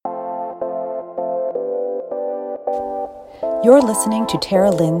You're listening to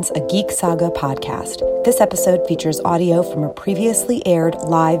Tara Lynn's A Geek Saga podcast. This episode features audio from a previously aired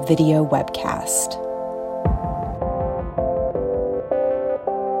live video webcast.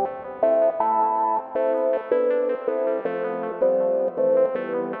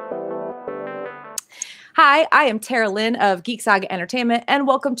 Hi, I am Tara Lynn of Geek Saga Entertainment, and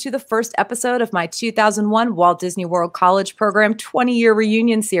welcome to the first episode of my 2001 Walt Disney World College Program 20-year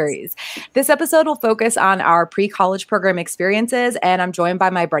reunion series. This episode will focus on our pre-college program experiences, and I'm joined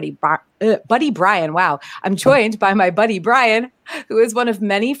by my buddy Brian. Wow. I'm joined by my buddy Brian, who is one of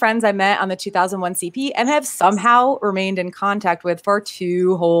many friends I met on the 2001 CP and have somehow remained in contact with for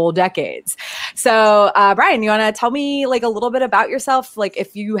 2 whole decades. So, Brian, you want to tell me like a little bit about yourself? Like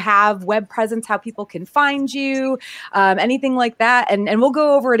if you have web presence, how people can find you, anything like that. And we'll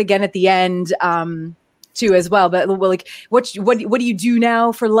go over it again at the end, too, as well. But like, what do you do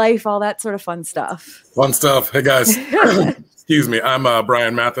now for life? All that sort of fun stuff. Fun stuff. Hey guys, excuse me. I'm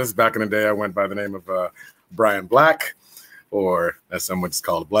Brian Mathis. Back in the day, I went by the name of Brian Black, or as some would just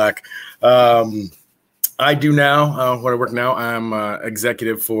call it, Black. I do now, where I work now, I'm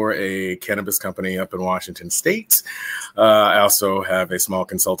executive for a cannabis company up in Washington State. I also have a small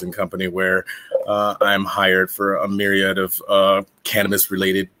consulting company where I'm hired for a myriad of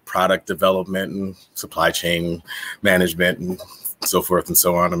cannabis-related product development and supply chain management and so forth and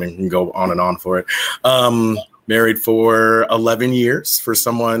so on. I mean, you can go on and on for it. Married for 11 years for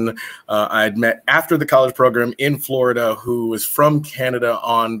someone I'd met after the college program in Florida who was from Canada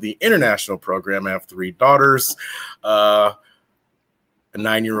on the international program. I have 3 daughters, a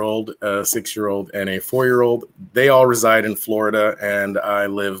 9-year-old, a 6-year-old, and a 4-year-old. They all reside in Florida, and I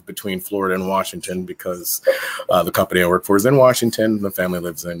live between Florida and Washington because the company I work for is in Washington. The family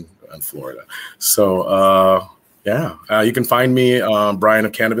lives in Florida. So, you can find me, Brian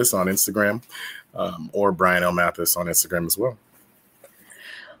of Cannabis, on Instagram. Or Brian L. Mathis on Instagram as well.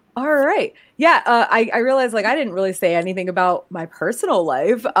 All right. Yeah. I realized like I didn't really say anything about my personal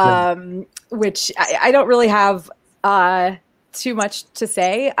life, which I don't really have too much to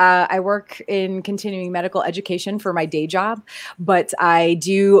say. I work in continuing medical education for my day job, but I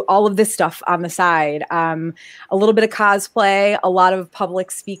do all of this stuff on the side. A little bit of cosplay, a lot of public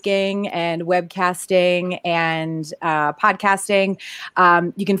speaking and webcasting and podcasting.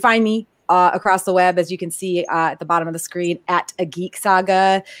 You can find me across the web, as you can see at the bottom of the screen, at A Geek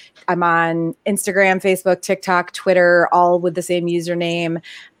Saga. I'm on Instagram, Facebook, TikTok, Twitter, all with the same username.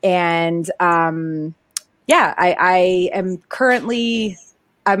 And I am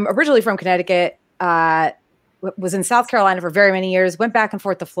I'm originally from Connecticut, was in South Carolina for very many years, went back and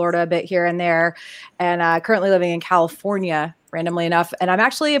forth to Florida a bit here and there, and currently living in California, randomly enough. And I'm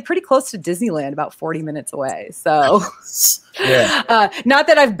actually pretty close to Disneyland, about 40 minutes away. So not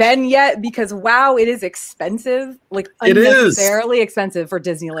that I've been yet because, wow, it is expensive, like unnecessarily expensive for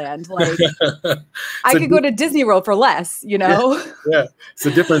Disneyland. Like I could go to Disney World for less, you know? Yeah. It's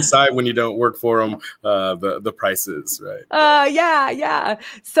a different side when you don't work for them, the prices, right? Yeah.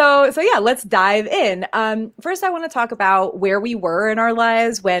 So yeah, let's dive in. First, I want to talk about where we were in our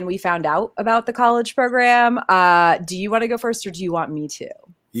lives when we found out about the college program. Do you want to go first, or do you want me to?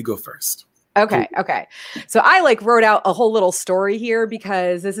 You go first. Okay. So I wrote out a whole little story here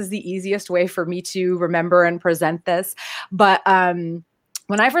because this is the easiest way for me to remember and present this. But when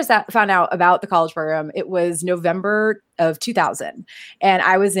I first found out about the college program, it was November of 2000. And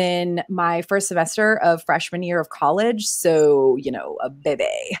I was in my first semester of freshman year of college. So, a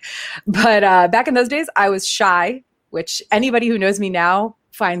baby. But back in those days, I was shy, which anybody who knows me now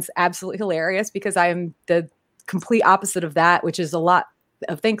finds absolutely hilarious because I am the complete opposite of that, which is a lot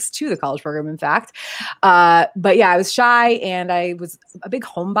of thanks to the college program, in fact. But yeah, I was shy and I was a big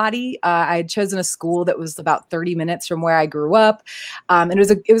homebody. I had chosen a school that was about 30 minutes from where I grew up. And it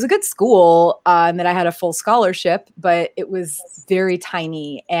was a good school, and that I had a full scholarship, but it was very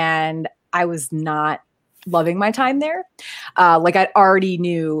tiny and I was not loving my time there. I already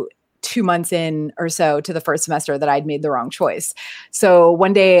knew 2 months in or so to the first semester that I'd made the wrong choice. So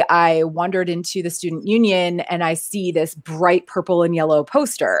one day I wandered into the student union and I see this bright purple and yellow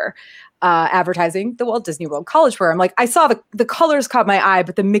poster advertising the Walt Disney World College Program. Like I saw the colors caught my eye,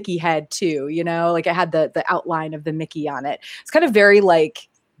 but the Mickey head too, it had the outline of the Mickey on it. It's kind of very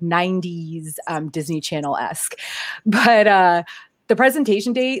 90s Disney Channel-esque. But the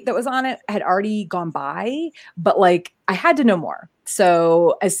presentation date that was on it had already gone by, but I had to know more.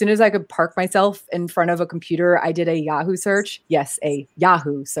 So as soon as I could park myself in front of a computer, I did a Yahoo search. Yes, a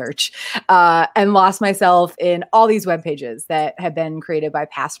Yahoo search, and lost myself in all these web pages that had been created by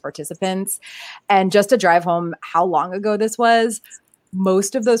past participants. And just to drive home how long ago this was,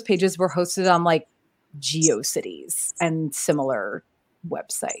 most of those pages were hosted on GeoCities and similar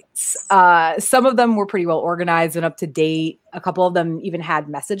websites. Some of them were pretty well organized and up to date. A couple of them even had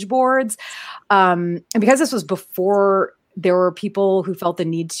message boards. And because this was before there were people who felt the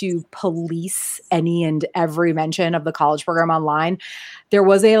need to police any and every mention of the college program online, there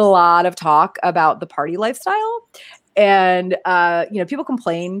was a lot of talk about the party lifestyle. And, people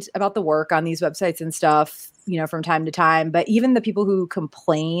complained about the work on these websites and stuff, from time to time. But even the people who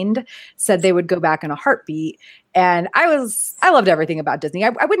complained said they would go back in a heartbeat. And I loved everything about Disney.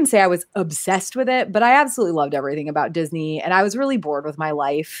 I wouldn't say I was obsessed with it, but I absolutely loved everything about Disney. And I was really bored with my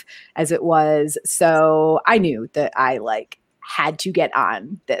life as it was. So I knew that I had to get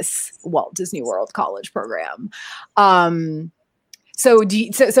on this Walt Disney World college program. So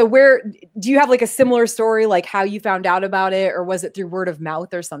where do you have a similar story, like how you found out about it, or was it through word of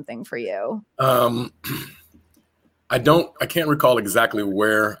mouth or something for you? I can't recall exactly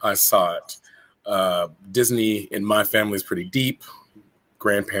where I saw it. Disney in my family is pretty deep.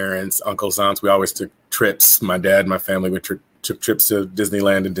 Grandparents, uncles, aunts, we always took trips. My dad and my family took trips to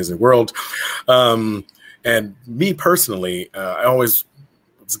Disneyland and Disney World. And me personally, I always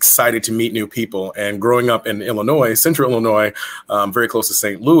was excited to meet new people. And growing up in Illinois, central Illinois, very close to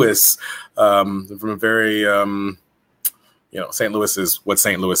St. Louis, from a very, St. Louis is what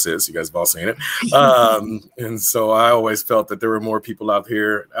St. Louis is. You guys have all seen it. And so I always felt that there were more people out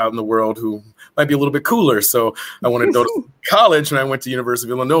in the world who might be a little bit cooler. So I wanted to go to college, and I went to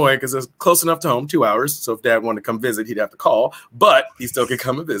University of Illinois because it's close enough to home, 2 hours. So if Dad wanted to come visit, he'd have to call, but he still could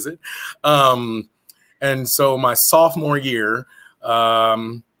come and visit. And so my sophomore year, I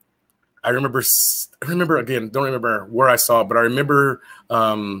remember again, don't remember where I saw it, but I remember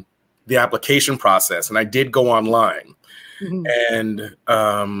the application process, and I did go online. Mm-hmm. And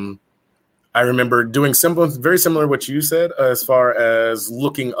I remember doing very similar to what you said, as far as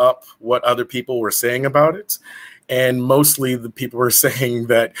looking up what other people were saying about it. And mostly the people were saying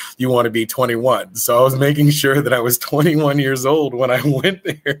that you want to be 21. So I was making sure that I was 21 years old when I went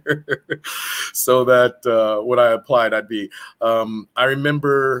there so that when I applied, I'd be. I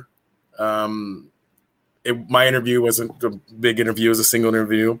remember my interview wasn't a big interview, it was a single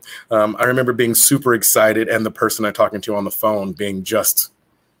interview. I remember being super excited, and the person I'm talking to on the phone being just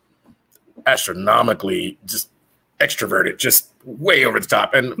astronomically just extroverted, just way over the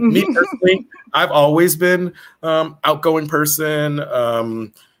top. And me personally, I've always been outgoing person. I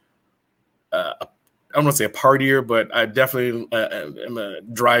don't want to say a partier, but I definitely am a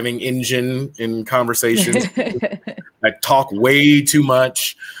driving engine in conversations. I talk way too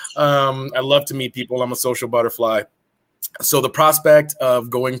much. I love to meet people. I'm a social butterfly. So the prospect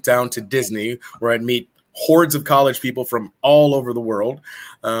of going down to Disney, where I'd meet hordes of college people from all over the world,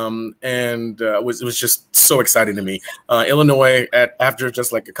 it was just so exciting to me. Illinois, after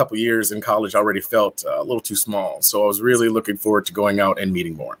just a couple years in college, already felt a little too small. So I was really looking forward to going out and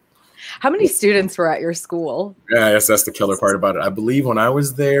meeting more. How many students were at your school? Yeah, yes, that's the killer part about it. I believe when I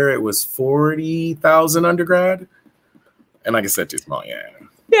was there, it was 40,000 undergrad. And like I said, too small, yeah.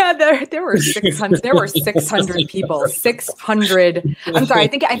 Yeah, there were 600. There were 600 people. 600. I'm sorry. I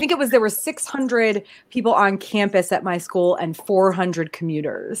think it was there were 600 people on campus at my school and 400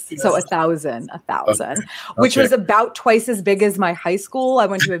 commuters. Yes. So 1,000, which was about twice as big as my high school. I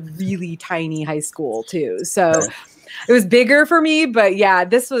went to a really tiny high school too, so it was bigger for me. But yeah,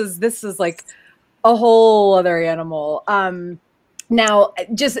 this was like a whole other animal. Now,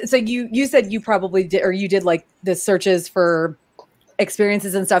 just so you said you probably did, or you did the searches for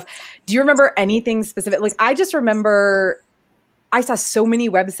experiences and stuff. Do you remember anything specific? I just remember I saw so many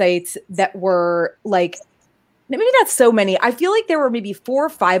websites that were maybe not so many. I feel like there were maybe 4 or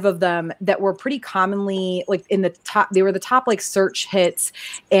 5 of them that were pretty commonly in the top. They were the top search hits,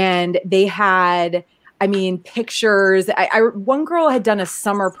 and they had, pictures. One girl had done a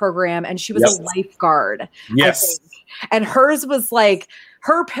summer program, and she was a lifeguard. Yes. And hers was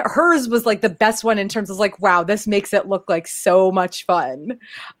hers was the best one in terms of wow, this makes it look like so much fun.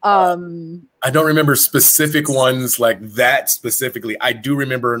 I don't remember specific ones like that specifically. I do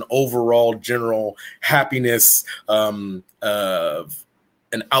remember an overall general happiness of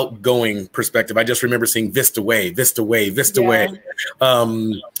an outgoing perspective. I just remember seeing Vista Way.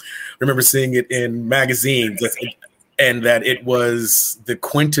 Remember seeing it in magazines, and that it was the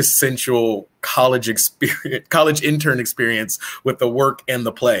quintessential college intern experience with the work and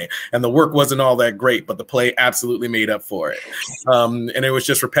the play. And the work wasn't all that great, but the play absolutely made up for it. And it was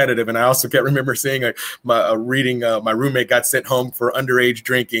just repetitive. And I also can't remember seeing my roommate got sent home for underage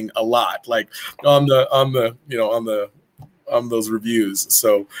drinking a lot, on those reviews.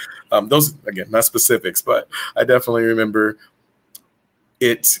 So those, again, not specifics, but I definitely remember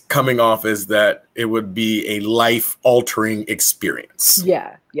it coming off as that it would be a life-altering experience.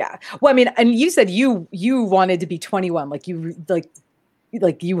 Yeah. Well, I mean, and you said you wanted to be 21, like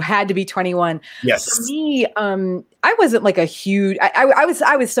you had to be 21. Yes. For me, I wasn't like a huge,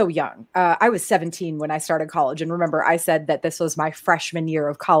 I was so young. I was 17 when I started college. And remember, I said that this was my freshman year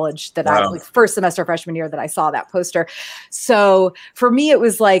of college that Wow. first semester freshman year that I saw that poster. So for me, it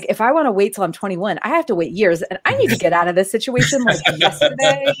was like, if I want to wait till I'm 21, I have to wait years, and I need to get out of this situation like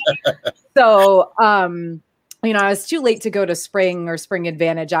yesterday. So, I was too late to go to Spring or Spring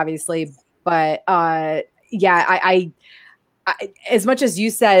Advantage, obviously. But I as much as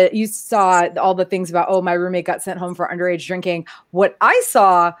you said, you saw all the things about, oh, my roommate got sent home for underage drinking. What I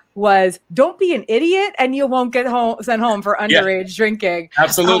saw was, don't be an idiot and you won't get sent home for underage drinking.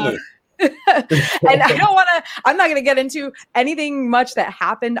 Absolutely. And I'm not going to get into anything much that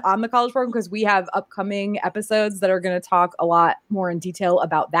happened on the college program, because we have upcoming episodes that are going to talk a lot more in detail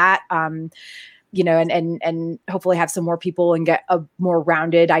about that. And hopefully have some more people and get a more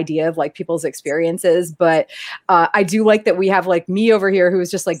rounded idea of like people's experiences. But I do like that we have like me over here who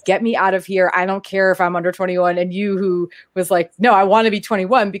was just like, get me out of here. I don't care if I'm under 21. And you who was like, no, I want to be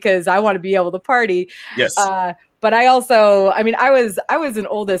 21 because I want to be able to party. Yes. But I also, I was an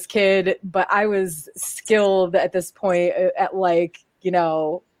oldest kid, but I was skilled at this point at like,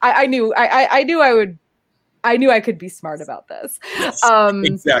 I knew I could be smart about this. Yes.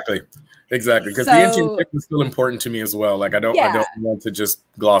 Exactly. Because the NTN check was still important to me as well. Like I don't want to just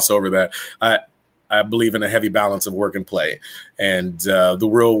gloss over that. I believe in a heavy balance of work and play, and the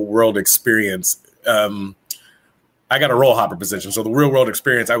real world experience. I got a roll hopper position, so the real world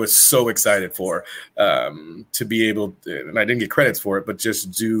experience I was so excited for, to be able to, and I didn't get credits for it, but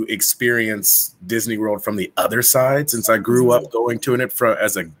just to experience Disney World from the other side, since I grew up going to it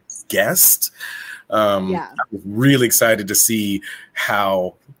as a guest. I was really excited to see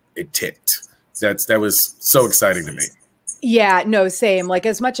how it ticked. That was so exciting to me. Yeah, no, same. Like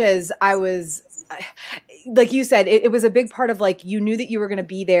as much as I was, like you said, it was a big part of like, you knew that you were going to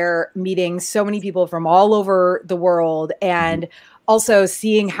be there meeting so many people from all over the world, and also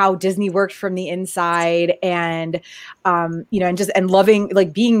seeing how Disney worked from the inside, and and loving,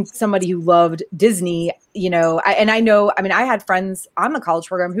 like being somebody who loved Disney, I had friends on the college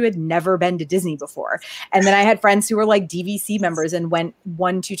program who had never been to Disney before. And then I had friends who were like DVC members and went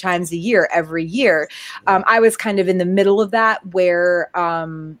 1-2 times a year, every year. I was kind of in the middle of that where,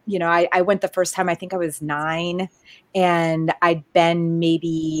 I went the first time, I think I was 9, and I'd been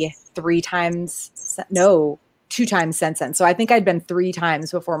maybe 2 times since then. So I think I'd been 3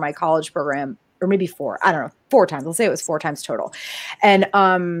 times before my college program, or maybe 4. I don't know, 4 times. I'll say it was 4 times total. And,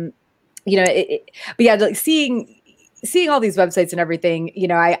 but yeah, like seeing all these websites and everything,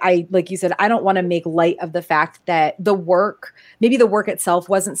 I like you said, I don't want to make light of the fact that maybe the work itself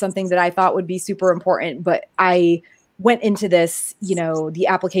wasn't something that I thought would be super important, but I went into this, the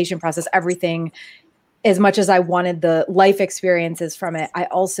application process, everything, as much as I wanted the life experiences from it, I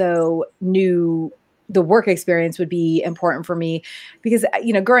also knew the work experience would be important for me, because,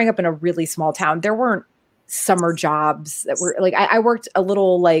 growing up in a really small town, there weren't summer jobs that were like, I worked a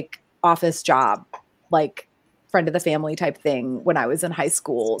little like office job, like friend of the family type thing when I was in high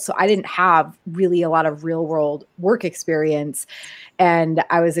school. So I didn't have really a lot of real world work experience. And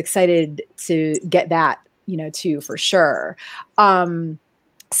I was excited to get that, too, for sure. Correct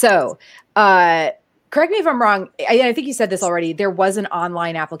me if I'm wrong. I think you said this already. There was an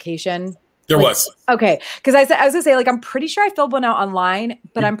online application. There was. Okay. Because I was going to say, like, I'm pretty sure I filled one out online,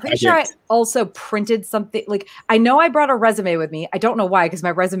 but I'm pretty sure I also printed something. Like, I know I brought a resume with me. I don't know why, because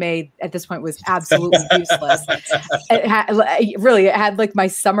my resume at this point was absolutely useless. It had like my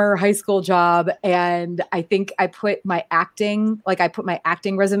summer high school job. And I think I put my acting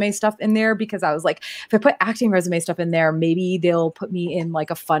resume stuff in there, because I was like, if I put acting resume stuff in there, maybe they'll put me in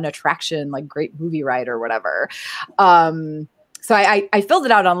like a fun attraction, like Great Movie Ride or whatever. So I filled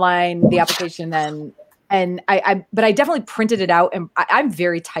it out online, the application then, but I definitely printed it out, and I'm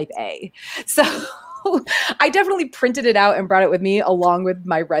very type A. So I definitely printed it out and brought it with me along with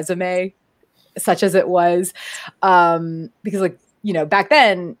my resume, such as it was. Because back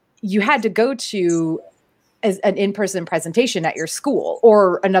then you had to go to an in-person presentation at your school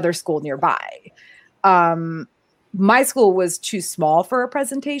or another school nearby. My school was too small for a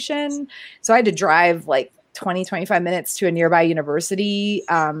presentation, so I had to drive like 20-25 minutes to a nearby university.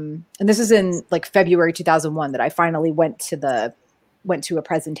 And this is in like February 2001 that I finally went to a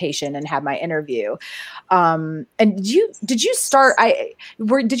presentation and had my interview. And did you start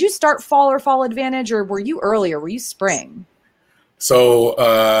fall advantage, or were you earlier? Were you spring? So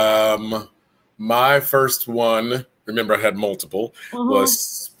my first one, remember I had multiple, Uh-huh. was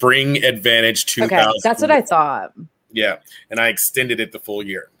Spring Advantage 2000. Okay, that's what I thought. Yeah, and I extended it the full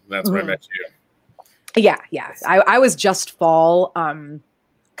year. That's where I met you. Yeah. I was just fall.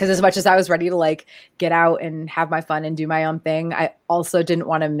 Because as much as I was ready to like get out and have my fun and do my own thing, I also didn't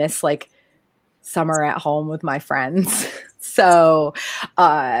want to miss like summer at home with my friends. So,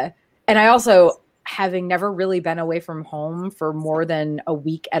 and I also, having never really been away from home for more than a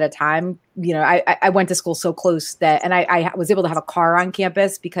week at a time, you know, I went to school so close that, and I was able to have a car on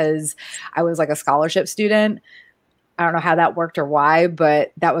campus because I was like a scholarship student. I don't know how that worked or why,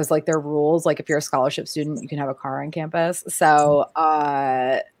 but that was like their rules. Like if you're a scholarship student, you can have a car on campus. So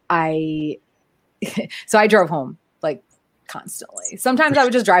I drove home like constantly. Sometimes I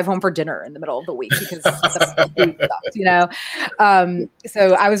would just drive home for dinner in the middle of the week because the food sucked, you know?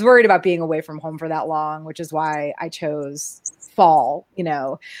 So I was worried about being away from home for that long, which is why I chose fall, you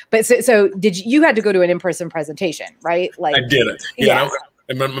know? But so you had to go to an in-person presentation, right? Like I did it. Yeah.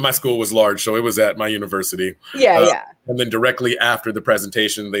 And my school was large, so it was at my university. Yeah. And then directly after the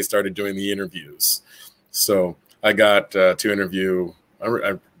presentation, they started doing the interviews. So I got to interview,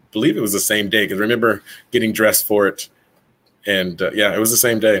 I believe it was the same day, because I remember getting dressed for it. And it was the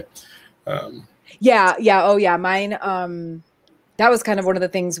same day. Yeah. Oh yeah. Mine, that was kind of one of the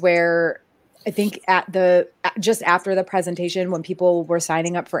things where I think just after the presentation, when people were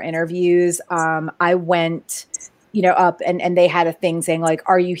signing up for interviews, I went, you know, up and they had a thing saying like,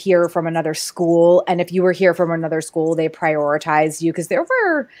 are you here from another school? And if you were here from another school, they prioritized you because there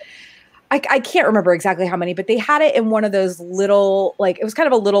were, I can't remember exactly how many, but they had it in one of those little, like, it was kind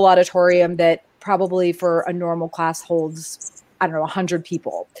of a little auditorium that probably for a normal class holds, I don't know, 100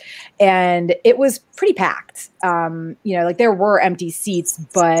 people. And it was pretty packed. You know, like there were empty seats,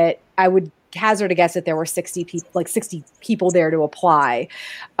 but I would hazard a guess that there were 60 people there to apply.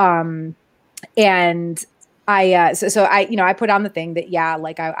 And I put on the thing that,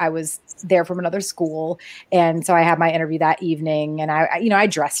 I was there from another school. And so I had my interview that evening and I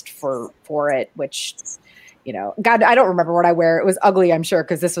dressed for it, which, you know, God, I don't remember what I wear. It was ugly, I'm sure.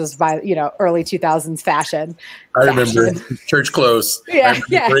 Cause this was by, you know, early 2000s fashion. I remember church clothes. Yeah.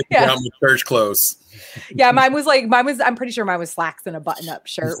 Down with church clothes. Yeah. I'm pretty sure mine was slacks and a button up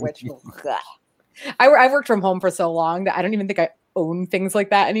shirt, which I worked from home for so long that I don't even think I own things like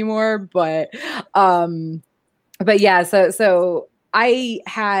that anymore. But yeah, so I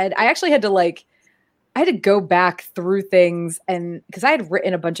actually had to go back through things, and because I had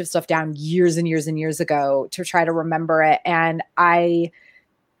written a bunch of stuff down years and years and years ago to try to remember it. And I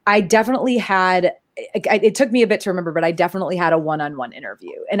definitely had, it took me a bit to remember, but I definitely had a one-on-one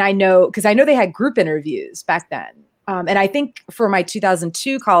interview. And I know they had group interviews back then. And I think for my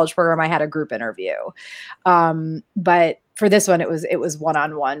 2002 college program, I had a group interview. But for this one, it was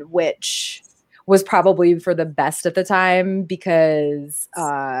one-on-one, which was probably for the best at the time because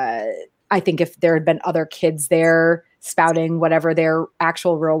I think if there had been other kids there spouting whatever their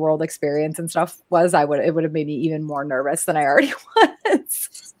actual real world experience and stuff was, it would have made me even more nervous than I already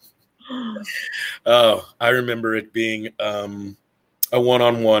was. Oh, I remember it being a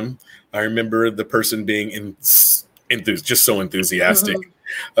one-on-one. I remember the person being just so enthusiastic.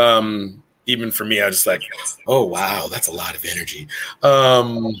 Mm-hmm. Even for me, I was just like, oh, wow, that's a lot of energy.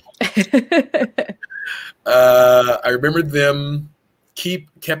 I remember them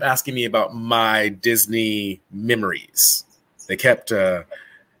kept asking me about my Disney memories. They kept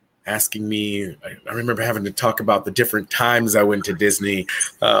asking me. I remember having to talk about the different times I went to Disney,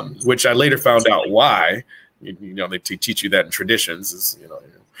 which I later found out why. You know, they teach you that in traditions,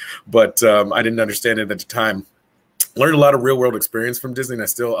 but I didn't understand it at the time. Learned a lot of real world experience from Disney, and I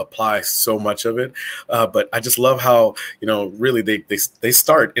still apply so much of it. But I just love how, really they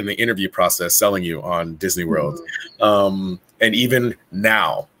start in the interview process selling you on Disney World. Mm-hmm. And even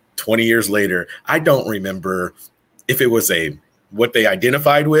now, 20 years later, I don't remember if it was what they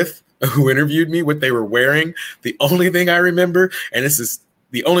identified with, who interviewed me, what they were wearing. The only thing I remember, and this is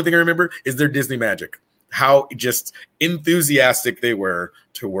the only thing I remember, is their Disney magic. How just enthusiastic they were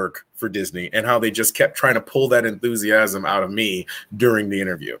to work for Disney and how they just kept trying to pull that enthusiasm out of me during the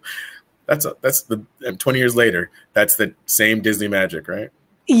interview. That's 20 years later, that's the same Disney magic, right?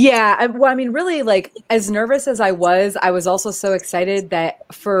 Yeah. Well, I mean, really, like, as nervous as I was also so excited that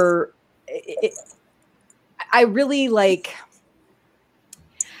I really like,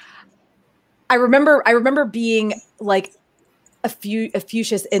 I remember being like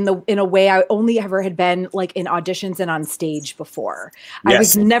effusive in a way I only ever had been like in auditions and on stage before. Yes. I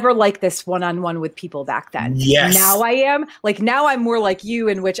was never like this one-on-one with people back then. Yes. Now I am now I'm more like you,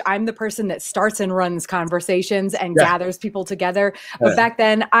 in which I'm the person that starts and runs conversations and gathers people together. But back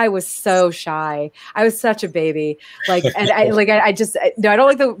then I was so shy. I was such a baby. Like, and I don't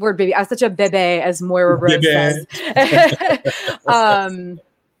like the word baby. I was such a bebe, as Moira Rose says.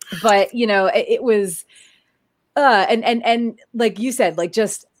 But you know, it was and like you said, like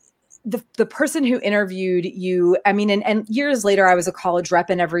just the person who interviewed you, I mean, and years later I was a college rep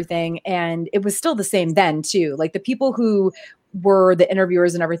and everything, and it was still the same then too. Like the people who were the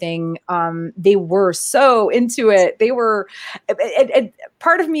interviewers and everything, they were so into it. They were, and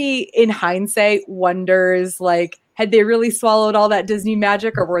part of me in hindsight wonders, like, had they really swallowed all that Disney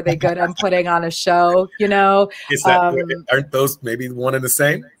magic, or were they good on putting on a show, you know? Is that, aren't those maybe one and the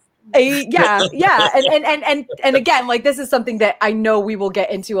same? Yeah. And again, like this is something that I know we will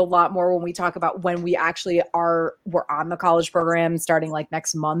get into a lot more when we talk about when we actually we're on the college program starting like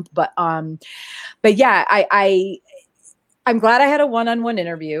next month. But yeah, I'm glad I had a one-on-one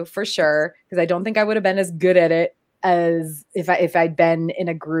interview for sure, because I don't think I would have been as good at it as if I'd been in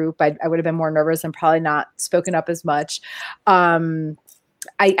a group. I would have been more nervous and probably not spoken up as much.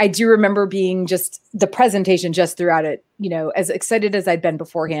 I do remember being just the presentation just throughout it, you know, as excited as I'd been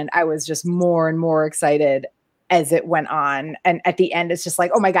beforehand, I was just more and more excited as it went on. And at the end, it's just like,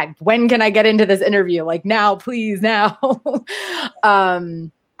 oh my God, when can I get into this interview? Like now, please, now.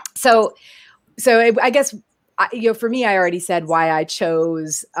 So I guess, you know, for me, I already said why I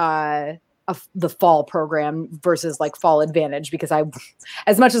chose the fall program versus like fall advantage, because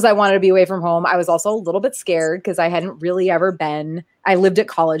as much as I wanted to be away from home, I was also a little bit scared because I hadn't really ever been. I lived at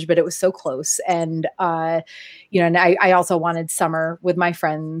college, but it was so close. And, you know, and I also wanted summer with my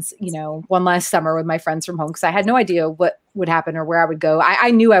friends, you know, one last summer with my friends from home, because I had no idea what would happen or where I would go.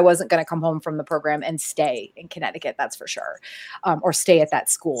 I knew I wasn't going to come home from the program and stay in Connecticut, that's for sure. Or stay at that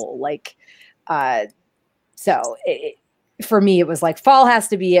school. Like, so for me, it was like fall has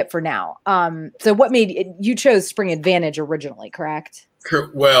to be it for now. So what made you chose Spring Advantage originally, correct?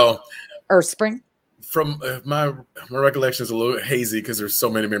 Well, or spring? From my recollection is a little hazy because there's so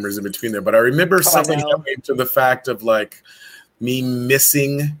many memories in between there. But I remember something happening to the fact of like me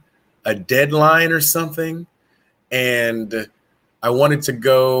missing a deadline or something, and I wanted to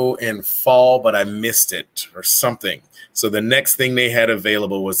go in fall, but I missed it or something. So the next thing they had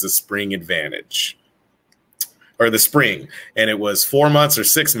available was the Spring Advantage. Or the spring, and it was 4 months or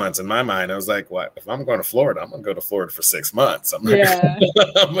 6 months. In my mind, I was like, "What? If I'm going to Florida, I'm going to go to Florida for 6 months. I'm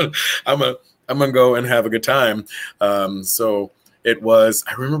gonna go and have a good time." So it was.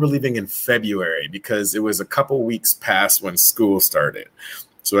 I remember leaving in February because it was a couple weeks past when school started.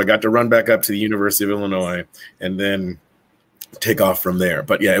 So I got to run back up to the University of Illinois and then take off from there.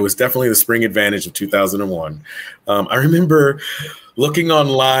 But yeah, it was definitely the Spring Advantage of 2001. I remember looking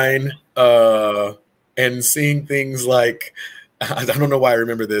online. And seeing things like, I don't know why I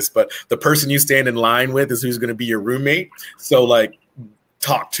remember this, but the person you stand in line with is who's going to be your roommate. So like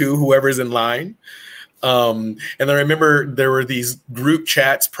talk to whoever's in line. And I remember there were these group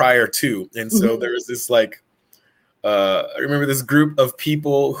chats prior to. And so there was this like, I remember this group of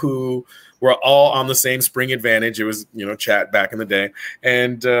people who were all on the same Spring Advantage. It was, you know, chat back in the day.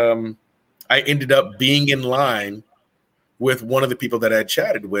 And I ended up being in line with one of the people that I had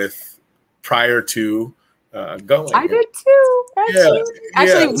chatted with prior to going. I did too.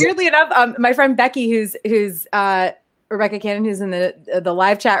 Actually, weirdly enough, my friend Becky, who's Rebecca Cannon, who's in the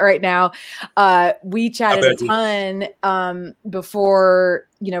live chat right now, we chatted a ton before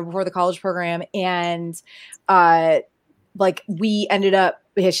the college program, and like we ended up.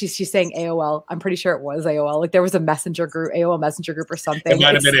 Yeah, she's saying AOL. I'm pretty sure it was AOL. Like there was a messenger group, AOL messenger group or something. It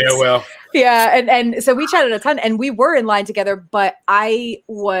might have been AOL. Yeah, and so we chatted a ton, and we were in line together. But I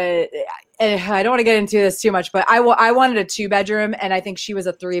don't want to get into this too much, but I wanted a 2-bedroom, and I think she was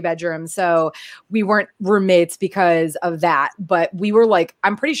a 3-bedroom. So we weren't roommates because of that. But we were like,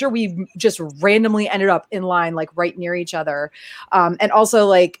 I'm pretty sure we just randomly ended up in line, like right near each other. And also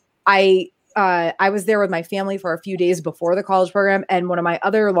like I was there with my family for a few days before the college program. And one of my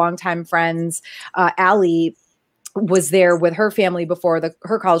other longtime friends, Allie, was there with her family before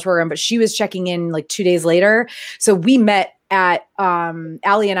her college program, but she was checking in like 2 days later. So we met at,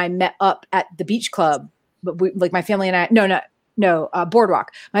 Allie and I met up at the beach club, but my family and I,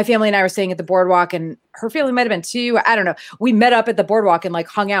 Boardwalk. My family and I were staying at the Boardwalk, and her family might've been too. I don't know. We met up at the Boardwalk and like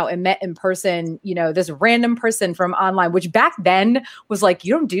hung out and met in person, this random person from online, which back then was like,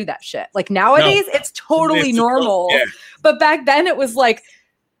 you don't do that shit. Like nowadays it's totally normal. Yeah. But back then it was like,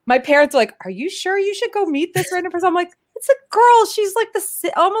 my parents were like, are you sure you should go meet this random person? I'm like, It's a girl. She's like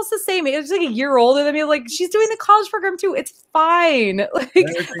almost the same age. It's like a year older than me. Like, she's doing the college program too. It's fine. Like,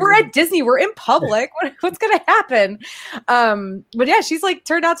 we're at Disney. We're in public. What's gonna happen? But yeah, she's like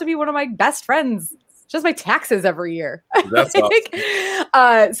turned out to be one of my best friends. She does my taxes every year. That's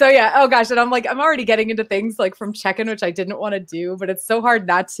awesome. So yeah. Oh gosh. And I'm already getting into things like from check-in, which I didn't want to do, but it's so hard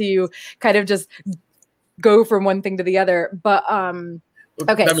not to kind of just go from one thing to the other. But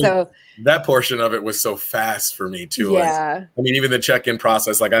okay, I mean, so that portion of it was so fast for me too. Yeah. Like, I mean, even the check-in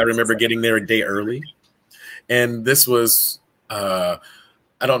process, like I remember getting there a day early, and this was, I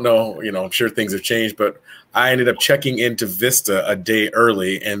don't know, I'm sure things have changed, but I ended up checking into Vista a day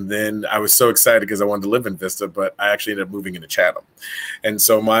early, and then I was so excited because I wanted to live in Vista, but I actually ended up moving into Chatham, and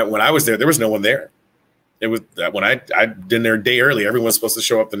so when I was there was no one there. It was that when I been there a day early, everyone was supposed to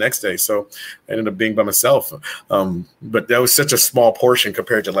show up the next day. So I ended up being by myself. But that was such a small portion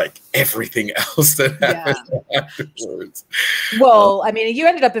compared to like everything else that happened afterwards. Well, I mean, you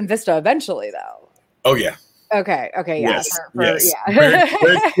ended up in Vista eventually though. Oh yeah. Okay. Yeah. Yes. Yeah.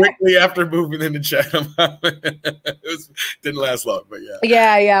 Very quickly after moving into Chatham, didn't last long, but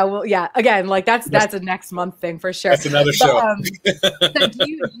yeah. Yeah. Well, yeah. Again, like that's a next month thing for sure. That's another show. So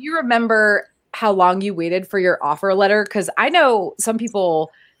do you remember how long you waited for your offer letter? Because I know some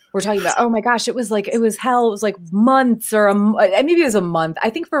people were talking about, oh my gosh, it was hell. It was like months or maybe it was a month. I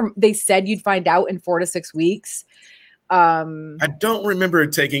think they said you'd find out in 4 to 6 weeks. I don't remember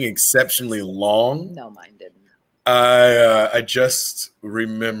it taking exceptionally long. No, mine didn't. I just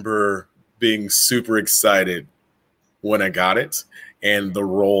remember being super excited when I got it and the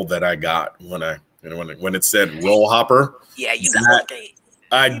role that I got when it said role hopper. Yeah, you got lucky.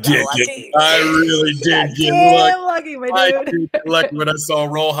 I really did get lucky, my dude. I did get lucky when I saw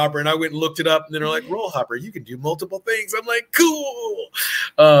role hopper, and I went and looked it up, and they're like, role hopper, you can do multiple things. I'm like, cool.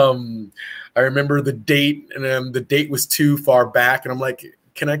 I remember the date, and the date was too far back, and I'm like,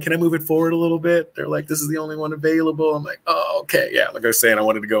 can I move it forward a little bit? They're like, this is the only one available. I'm like, oh, okay. Yeah, like I was saying, I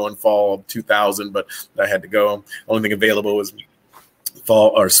wanted to go in fall of 2000, but I had to go. Only thing available was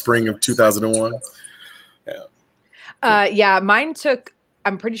fall or spring of 2001. Yeah, mine took,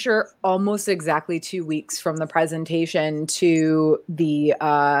 I'm pretty sure, almost exactly 2 weeks from the presentation to the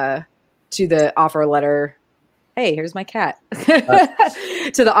offer letter. Hey, here's my cat.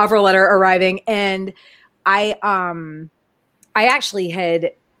 To the offer letter arriving. And I actually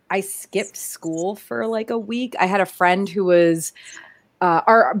I skipped school for like a week. I had a friend who was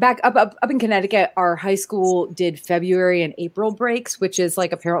back up in Connecticut. Our high school did February and April breaks, which is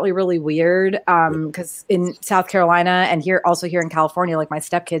like apparently really weird. Because in South Carolina and here in California, like my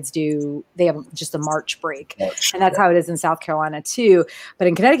stepkids they have just a March break, and that's how it is in South Carolina too. But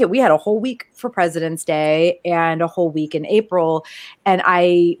in Connecticut, we had a whole week for President's Day and a whole week in April. And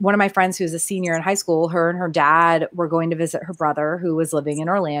one of my friends who's a senior in high school, her and her dad were going to visit her brother who was living in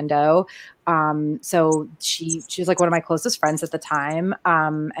Orlando. So she was like one of my closest friends at the time.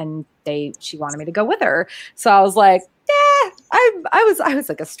 And she wanted me to go with her. So I was like, I was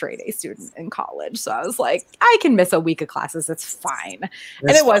like a straight A student in college. So I was like, I can miss a week of classes. It's fine. And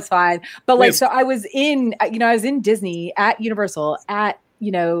it was fine. But like, so I was in Disney at Universal at,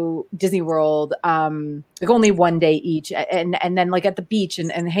 Disney World, like only one day each. And then like at the beach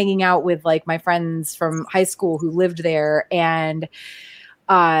and hanging out with like my friends from high school who lived there. And,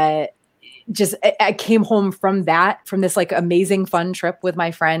 I came home from this like amazing fun trip with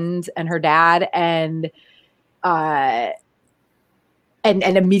my friend and her dad and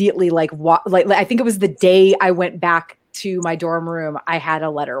immediately like I think it was the day I went back to my dorm room, I had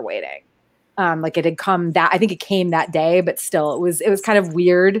a letter waiting. Like it had come I think it came that day, but still it was kind of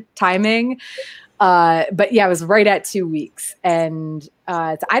weird timing. But yeah, it was right at 2 weeks. And so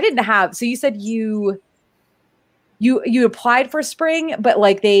I didn't have, so you said you applied for spring, but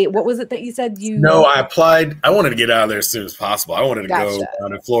like what was it that you said No, I applied. I wanted to get out of there as soon as possible. I wanted to go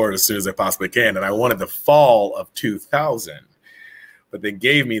down to Florida as soon as I possibly can. And I wanted the fall of 2000, but they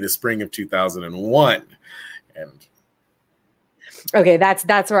gave me the spring of 2001. And okay,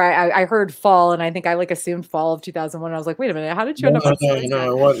 that's where I heard fall, and I think I like assumed fall of 2001. I was like, wait a minute, how did you end up? I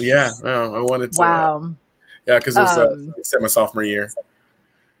wanted to. Wow. Yeah, because it was my sophomore year.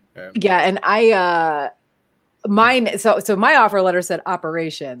 Yeah, and mine. So my offer letter said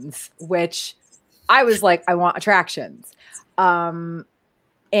operations, which I was like, I want attractions,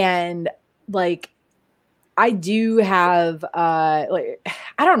 and like. I do have I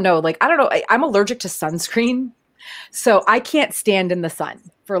don't know. I'm allergic to sunscreen. So I can't stand in the sun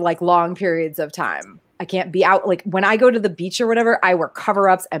for like long periods of time. I can't be out. Like when I go to the beach or whatever, I wear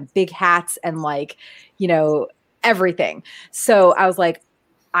cover-ups and big hats and like, everything. So I was like,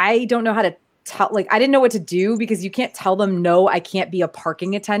 I don't know how to I didn't know what to do because you can't tell them, no, I can't be a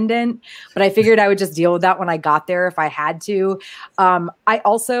parking attendant, but I figured I would just deal with that when I got there if I had to. I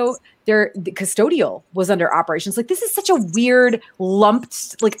also, the custodial was under operations. Like, this is such a weird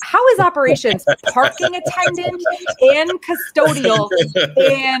lumped, like, how is operations parking attendant and custodial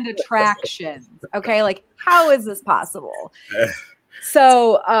and attractions? Okay. Like, how is this possible?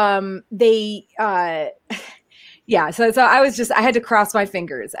 So, yeah. So I had to cross my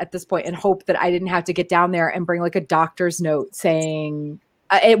fingers at this point and hope that I didn't have to get down there and bring like a doctor's note saying,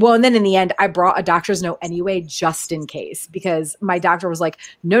 and then in the end, I brought a doctor's note anyway, just in case, because my doctor was like,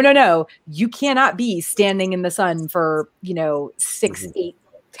 no, you cannot be standing in the sun for, 6, 8,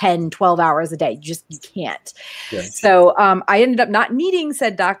 10, 12 hours a day. You can't. Yes. So I ended up not needing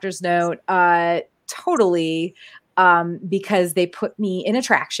said doctor's note totally because they put me in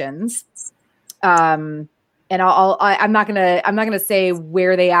attractions. And I'm not gonna say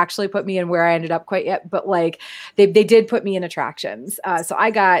where they actually put me and where I ended up quite yet, but like they did put me in attractions. So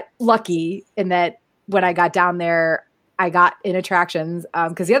I got lucky in that when I got down there, I got in attractions.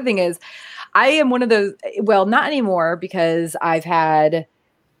 Because the other thing is, I am one of those. Well, not anymore because I've had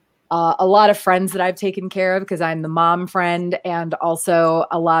a lot of friends that I've taken care of because I'm the mom friend, and also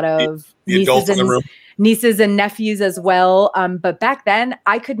a lot of nieces and nephews as well. But back then,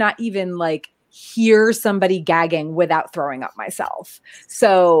 I could not even hear somebody gagging without throwing up myself.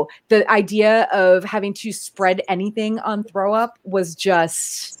 So the idea of having to spread anything on throw up was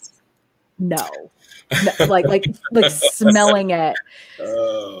just no, like smelling it.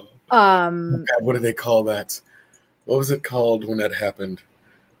 God, what do they call that? What was it called when that happened?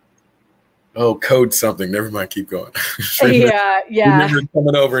 Oh, code something. Never mind. Keep going. Yeah. Remember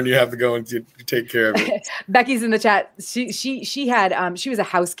coming over and you have to go and take care of it. Becky's in the chat. She had she was a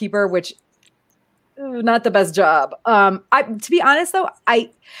housekeeper, which not the best job. To be honest though,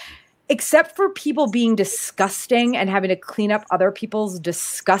 except for people being disgusting and having to clean up other people's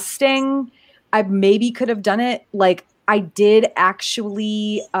disgusting, I maybe could have done it. Like I did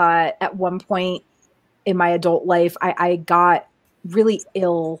actually at one point in my adult life, I got really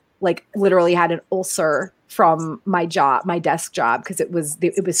ill, like literally had an ulcer from my desk job, because it was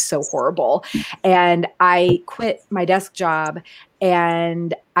so horrible. And I quit my desk job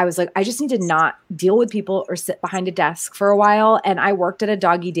and I was like, I just need to not deal with people or sit behind a desk for a while. And I worked at a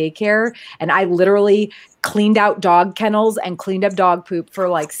doggy daycare and I literally cleaned out dog kennels and cleaned up dog poop for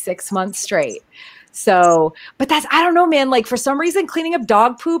like 6 months straight. So, but I don't know, man, like for some reason, cleaning up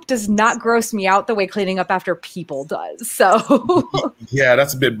dog poop does not gross me out the way cleaning up after people does. So yeah,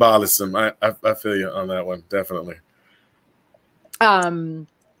 that's a bit bothersome. I feel you on that one. Definitely.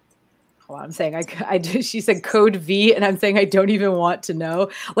 Hold on, I'm saying I do. She said code V and I'm saying, I don't even want to know.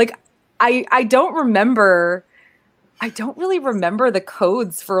 Like, I don't really remember the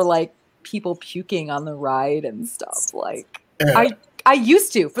codes for like people puking on the ride and stuff. Like I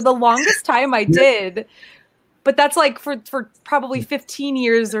used to. For the longest time I did, but that's like for probably 15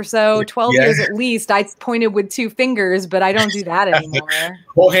 years or so, 12 years at least, I pointed with 2 fingers, but I don't do that anymore.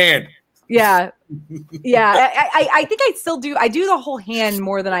 Whole hand. Yeah. Yeah. I think I still do. I do the whole hand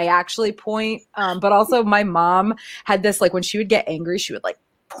more than I actually point. But also my mom had this, like when she would get angry, she would like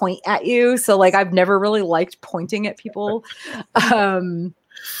point at you. So like, I've never really liked pointing at people.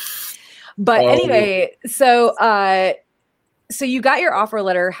 But anyway, so you got your offer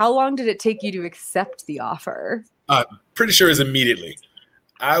letter. How long did it take you to accept the offer? Pretty sure it was immediately.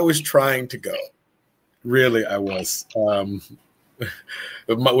 I was trying to go. Really, I was.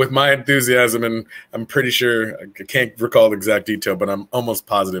 With my enthusiasm, and I'm pretty sure, I can't recall the exact detail, but I'm almost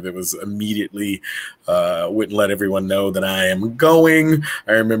positive it was immediately. Wouldn't let everyone know that I am going.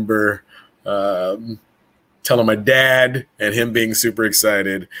 I remember telling my dad and him being super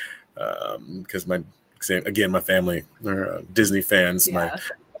excited because my family are Disney fans.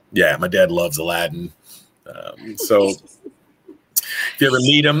 Yeah. My dad loves Aladdin. So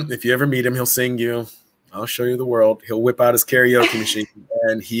if you ever meet him, he'll sing you, I'll show you the world. He'll whip out his karaoke machine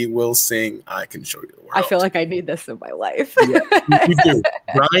and he will sing, I can show you the world. I feel like I need this in my life. Yeah, you do.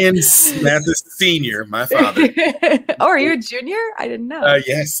 Brian Mathis Sr., my father. Oh, are you a junior? I didn't know.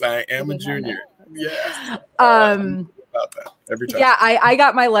 Yes, I am a junior. Yeah. About that every time. Yeah, I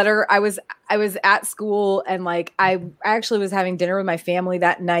got my letter. I was at school and like I actually was having dinner with my family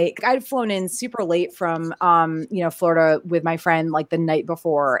that night. I'd flown in super late from Florida with my friend like the night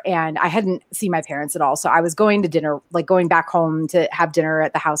before, and I hadn't seen my parents at all. So I was going to dinner, like going back home to have dinner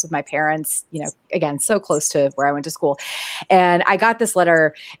at the house with my parents, again, so close to where I went to school. And I got this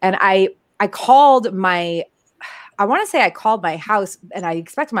letter and I called my I want to say I called my house and I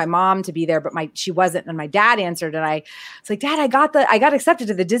expected my mom to be there, but she wasn't. And my dad answered, and I was like, Dad, I got accepted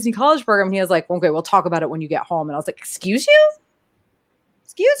to the Disney College program. And he was like, okay, we'll talk about it when you get home. And I was like, excuse you?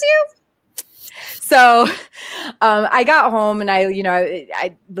 So I got home and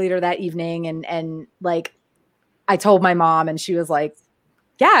I later that evening and like I told my mom, and she was like,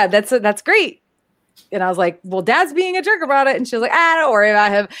 yeah, that's great. And I was like, well, Dad's being a jerk about it. And she was like, don't worry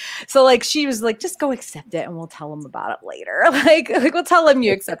about him. So like, she was like, just go accept it and we'll tell him about it later. Like we'll tell him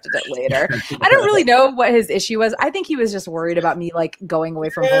you accepted it later. I don't really know what his issue was. I think he was just worried about me like going away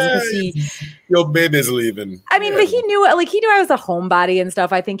from home because your baby's leaving. I mean, but he knew I was a homebody and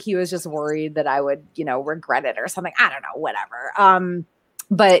stuff. I think he was just worried that I would, regret it or something. I don't know, whatever.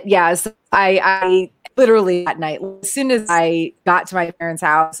 But yeah, so I literally that night, as soon as I got to my parents'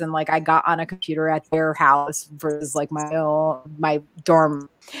 house and like I got on a computer at their house versus like my dorm.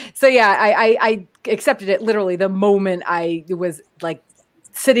 So yeah, I accepted it literally the moment I was like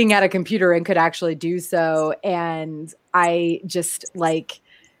sitting at a computer and could actually do so. And I just like,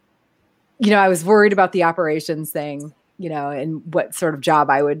 I was worried about the operations thing, and what sort of job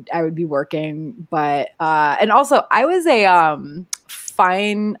I would be working. But and also I was a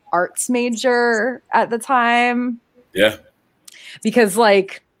fine arts major at the time. Yeah. Because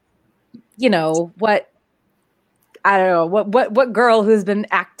like, what girl who's been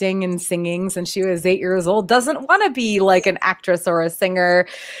acting and singing since she was 8 years old doesn't want to be like an actress or a singer?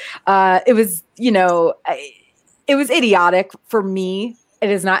 It was, it was idiotic for me. It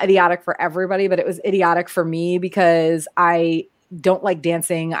is not idiotic for everybody, but it was idiotic for me because I don't like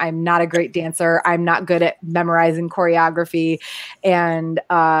dancing. I'm not a great dancer. I'm not good at memorizing choreography. And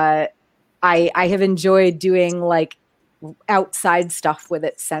I have enjoyed doing like outside stuff with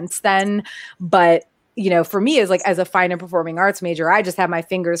it since then. But, for me as a fine and performing arts major, I just have my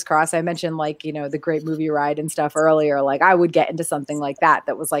fingers crossed. I mentioned like, the Great Movie Ride and stuff earlier. Like I would get into something like that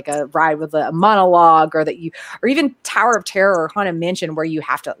was like a ride with a monologue or even Tower of Terror or Haunted Mansion where you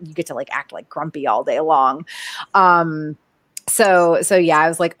get to like act like grumpy all day long. So yeah, I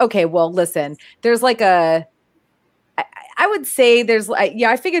was like, okay, well, listen, there's like I would say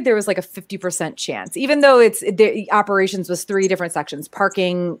I figured there was like a 50% chance, even though the operations was 3 different sections: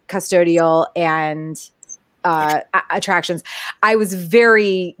 parking, custodial, and attractions. I was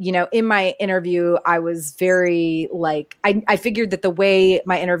very, in my interview, I was very like, I figured that the way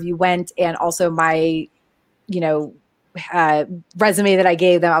my interview went and also my, resume that I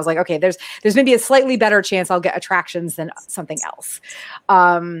gave them, I was like, okay, there's maybe a slightly better chance I'll get attractions than something else.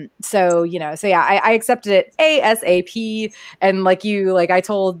 So yeah, I accepted it ASAP. And I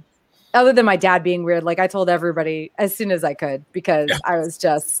told, other than my dad being weird, like I told everybody as soon as I could, because I was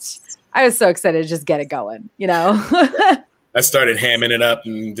so excited to just get it going, I started hamming it up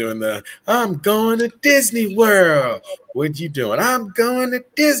and doing I'm going to Disney World. What you doing? I'm going to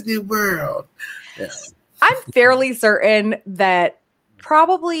Disney World. Yeah. I'm fairly certain that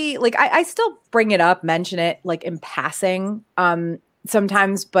probably like I still bring it up, mention it like in passing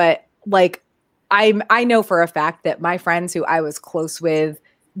sometimes, but like I know for a fact that my friends who I was close with,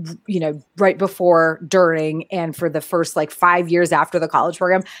 right before, during, and for the first like 5 years after the college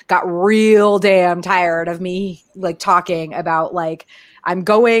program got real damn tired of me like talking about like, I'm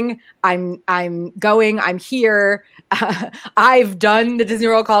going, I'm here. I've done the Disney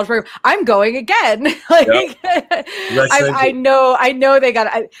World College program. I'm going again. Like, yep. I know they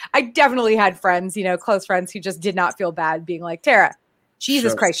I definitely had friends, close friends who just did not feel bad being like, Tara,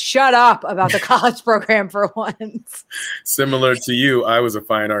 Jesus Christ, shut up about the college program for once. Similar to you, I was a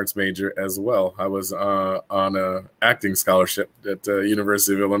fine arts major as well. I was on a acting scholarship at the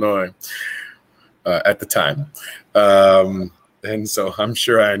University of Illinois at the time. And so I'm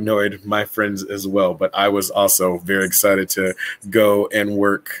sure I annoyed my friends as well, but I was also very excited to go and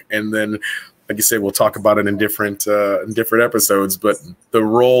work. And then, like you say, we'll talk about it in different episodes, but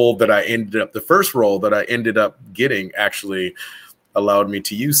the first role that I ended up getting actually allowed me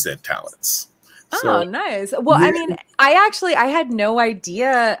to use said talents. Oh, nice. Well, yeah. I mean, I had no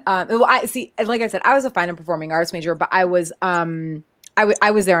idea. Like I said, I was a fine and performing arts major, but I was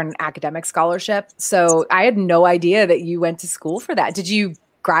I was there on an academic scholarship. So I had no idea that you went to school for that. Did you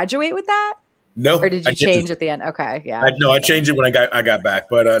graduate with that? No. Or did you change at the end? Okay. Yeah. I changed it when I got back,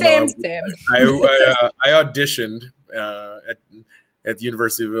 but same. I auditioned at the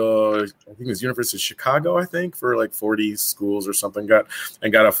University of, I think it was University of Chicago, I think, for like 40 schools or something. Got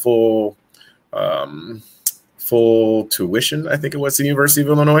a full tuition, I think it was, the University of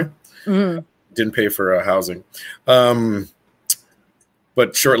Illinois. Mm-hmm. Didn't pay for housing.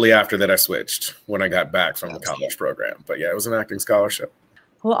 But shortly after that, I switched when I got back from the college program. But yeah, it was an acting scholarship.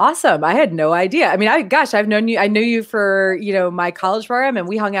 Well, awesome. I had no idea. I mean, I've known you. I knew you for, my college program, and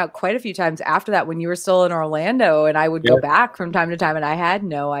we hung out quite a few times after that when you were still in Orlando, and I would go back from time to time, and I had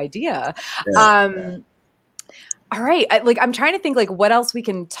no idea. Yeah. All right. I'm trying to think like what else we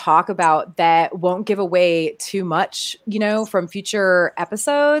can talk about that won't give away too much, from future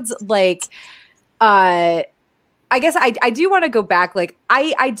episodes. I guess I do want to go back. Like,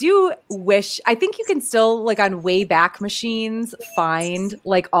 I do wish, I think you can still, like, on Wayback Machines, find,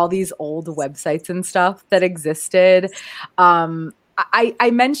 like, all these old websites and stuff that existed. I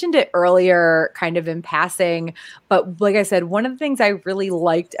mentioned it earlier kind of in passing, but like I said, one of the things I really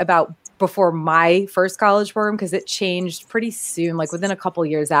liked about before my first college program, because it changed pretty soon, like within a couple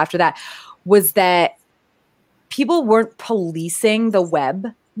years after that, was that people weren't policing the web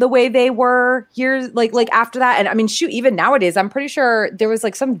the way they were years like after that. And I mean, shoot, even nowadays, I'm pretty sure there was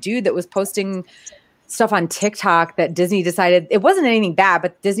like some dude that was posting stuff on TikTok that Disney decided it wasn't anything bad,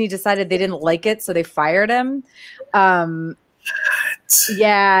 but Disney decided they didn't like it, so they fired him.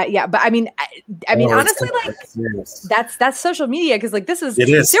 Yeah. But I mean, honestly, like that's social media, because like this is it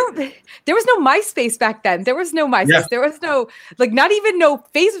is. There was no MySpace back then. There was no MySpace. Yeah. There was no not even no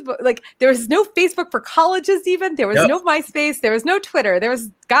Facebook. Like there was no Facebook for colleges. Even there was no MySpace. There was no Twitter. There was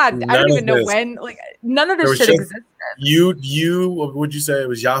I don't even know when. Like none of this shit existed. What would you say? It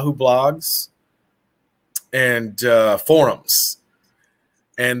was Yahoo Blogs and forums,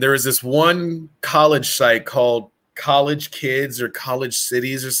 and there was this one college site called College Kids or College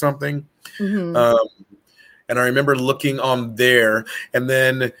Cities or something. Mm-hmm. And I remember looking on there, and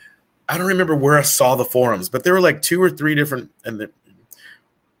then I don't remember where I saw the forums, but there were like 2 or 3 different.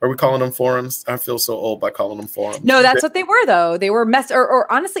 Are we calling them forums? I feel so old by calling them forums. No, that's what they were, though. They were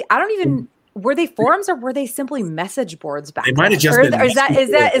or honestly, I don't even. Were they forums or were they simply message boards back then? They might have just been. Is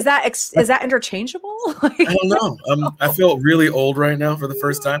that interchangeable? I don't know. I feel really old right now for the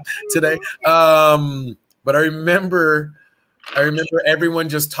first time today. But I remember everyone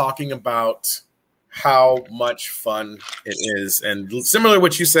just talking about how much fun it is. And similar to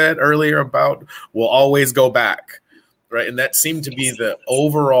what you said earlier about we'll always go back, right? And that seemed to be the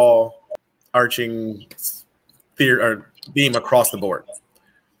overall arching theory or theme across the board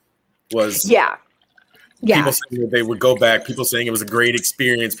was people saying that they would go back, people saying it was a great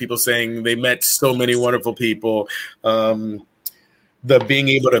experience, people saying they met so many wonderful people. The being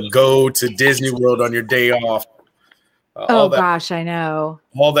able to go to Disney World on your day off. Gosh, I know.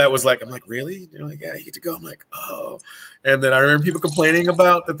 All that was like, I'm like, really? They're like, yeah, you get to go. I'm like, oh. And then I remember people complaining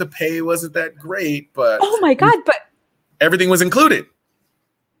about that the pay wasn't that great, but oh my God, but everything was included.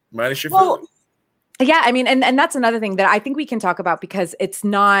 Minus your food. Yeah, I mean, and that's another thing that I think we can talk about, because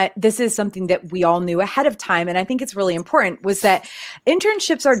this is something that we all knew ahead of time. And I think it's really important, was that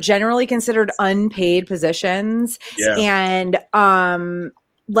internships are generally considered unpaid positions. Yeah. And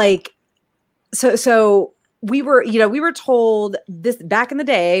so we were told this back in the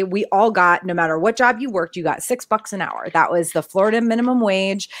day, we all got, no matter what job you worked, you got $6 an hour. That was the Florida minimum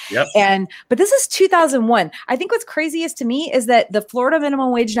wage. Yep. But this is 2001. I think what's craziest to me is that the Florida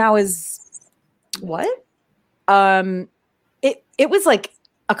minimum wage now is what? It was like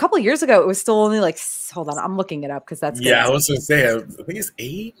a couple of years ago, it was still only like, hold on, I'm looking it up because that's I was gonna say, I think it's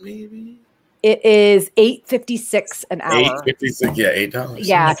 8 maybe. It is $8.56 an hour. $8.56, yeah, $8.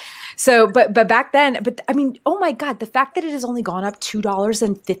 Yeah. So, but back then, but I mean, oh my God, the fact that it has only gone up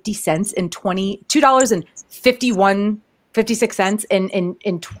 $2.50 in $2.56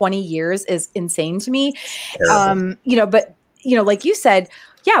 in 20 years is insane to me. But like you said,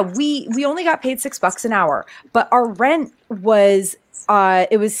 yeah, we only got paid $6 an hour, but our rent was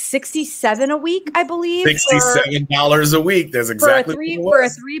it was $67 a week, I believe. $67 a week. That's exactly for a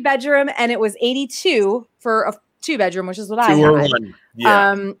 3-bedroom, and it was $82 for a 2-bedroom, which is what I had.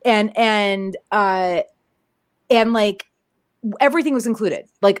 Yeah. And like everything was included,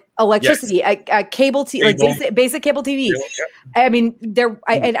 like electricity, yes. Cable TV, like basic cable TV. Yeah. I mean,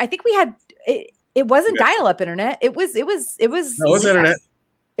 I think we had it wasn't dial-up internet. It was no, it was internet.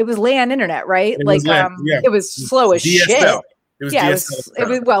 It was LAN internet, right? It was slow as DSL. shit. It was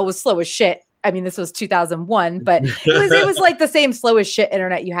it was slow as shit. I mean, this was 2001, but it was like the same slow as shit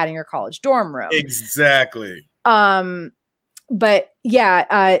internet you had in your college dorm room. Exactly. But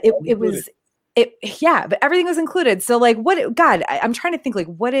yeah, but everything was included. So like, I'm trying to think like,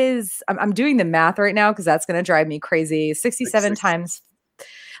 what is, I'm doing the math right now, because that's going to drive me crazy. 67 times,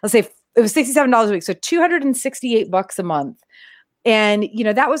 let's say it was $67 a week. So $268 a month. And,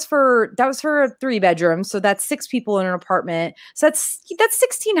 that was for a 3-bedroom. So that's 6 people in an apartment. So that's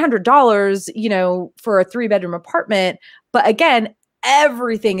 $1,600, for a 3-bedroom apartment. But again,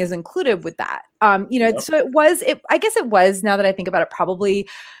 everything is included with that. So I guess it was, now that I think about it, probably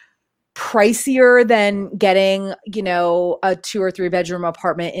pricier than getting, a 2 or 3 bedroom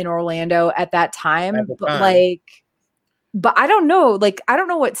apartment in Orlando at that time. But I don't know, I don't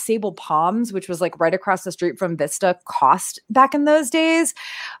know what Sable Palms, which was like right across the street from Vista, cost back in those days.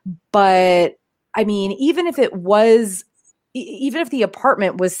 But I mean, even if the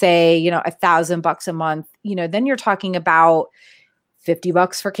apartment was, say, $1,000 a month, then you're talking about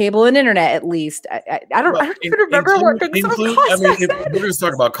 $50 for cable and internet at least. I don't even remember what good cost. I mean, if we're going to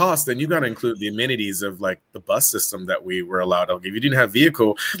talk about cost, then you got to include the amenities of like the bus system that we were allowed to. If you didn't have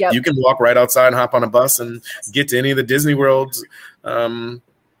vehicle, you can walk right outside and hop on a bus and get to any of the Disney Worlds.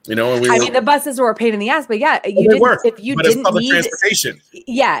 The buses were a pain in the ass, but if you didn't need transportation,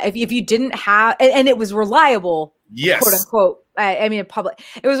 if you didn't have, and it was reliable, quote unquote.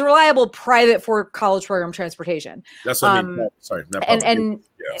 It was reliable private for college program transportation. That's what I mean. Sorry, not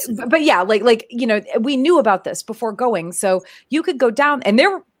we knew about this before going, so you could go down, and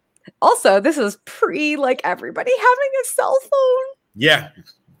there. Also, this is pre everybody having a cell phone. Yeah.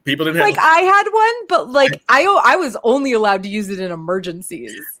 People didn't have I had one, but I was only allowed to use it in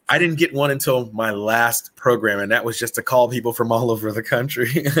emergencies. I didn't get one until my last program, and that was just to call people from all over the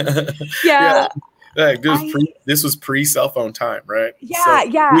country. Yeah. This was pre-cell phone time, right? Yeah,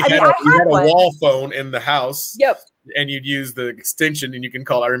 We had a wall phone in the house. Yep. And you'd use the extension, and you can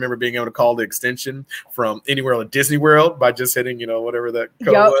call. I remember being able to call the extension from anywhere at Disney World by just hitting, whatever that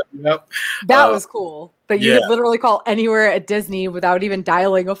code was. Yep. That was cool. But you could literally call anywhere at Disney without even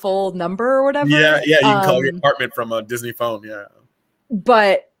dialing a full number or whatever. Yeah. You can call your apartment from a Disney phone. Yeah.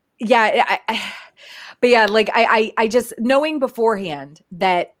 But I just knowing beforehand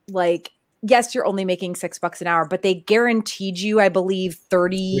that yes, you're only making $6 an hour, but they guaranteed you, I believe,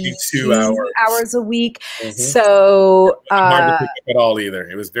 32 hours a week. Mm-hmm. So hard to pick up at all either.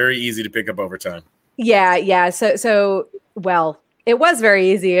 It was very easy to pick up overtime. Yeah. So it was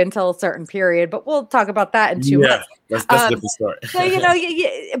very easy until a certain period, but we'll talk about that in 2 months. That's a different story. So,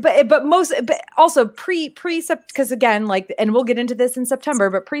 but also because again, and we'll get into this in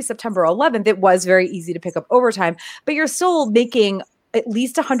September, but pre-September 11th, it was very easy to pick up overtime, but you're still making at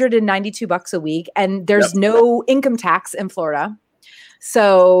least $192 a week, and there's no income tax in Florida.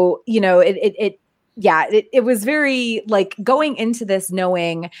 So, it was very going into this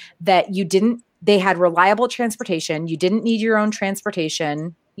knowing that they had reliable transportation. You didn't need your own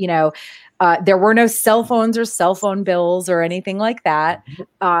transportation. There were no cell phones or cell phone bills or anything like that.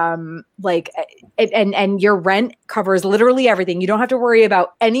 And your rent covers literally everything. You don't have to worry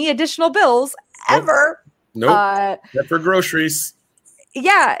about any additional bills ever. Nope. Except for groceries.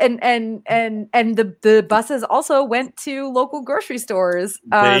 Yeah, and the buses also went to local grocery stores.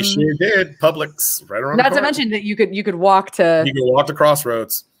 They sure did. Publix, right around. Not to mention that you could walk to. You could walk to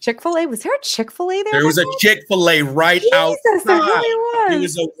Crossroads. Chick-fil-A. Was there a Chick-fil-A there? There was a Chick-fil-A right outside. There really was. There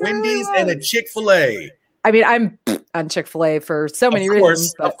was a Wendy's and a Chick-fil-A. I mean, I'm on Chick-fil-A for so many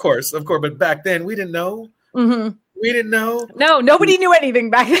reasons. Of course. But back then we didn't know. Mm-hmm. We didn't know. No, nobody knew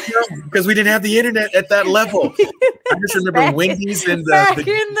anything back then. No, because we didn't have the internet at that level. I just remember Wendy's and back in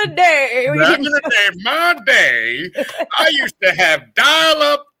the day. My day, I used to have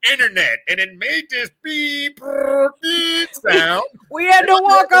dial-up internet, and it made this beep sound. We had to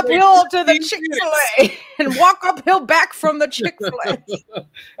walk uphill to the Chick-fil-A and walk uphill back from the Chick-fil-A. I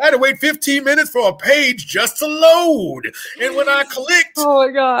had to wait 15 minutes for a page just to load, and when I clicked, oh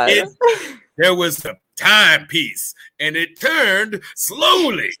my god, there was a timepiece, and it turned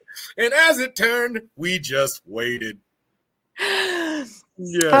slowly, and as it turned, we just waited.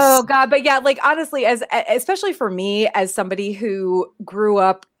 Yes. Oh god, but yeah, honestly, especially for me as somebody who grew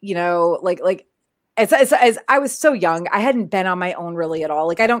up, as I was so young, I hadn't been on my own really at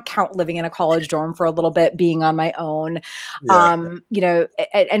all. I don't count living in a college dorm for a little bit being on my own. Yeah.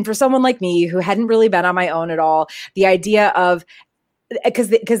 And for someone like me who hadn't really been on my own at all, the idea of because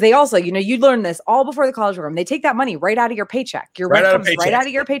they also, you learn this all before the college program. They take that money right out of your paycheck. Your rent comes right out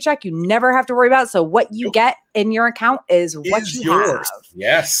of your paycheck. You never have to worry about it. So what you get in your account is what you have.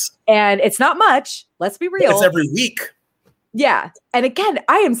 Yes. And it's not much. Let's be real. It's every week. Yeah. And again,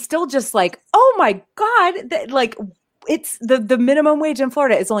 I am still just oh my God. It's the minimum wage in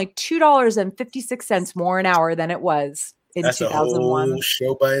Florida is only $2.56 more an hour than it was in 2001. A whole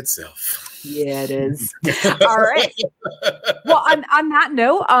show by itself. Yeah, it is. All right. Well, on that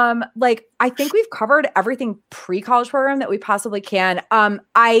note, I think we've covered everything pre-college program that we possibly can.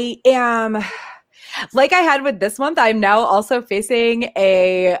 I am, like I had with this month, I'm now also facing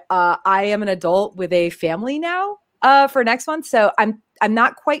I am an adult with a family now. for next month. So I'm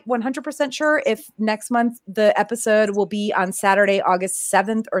not quite 100% sure if next month the episode will be on Saturday, August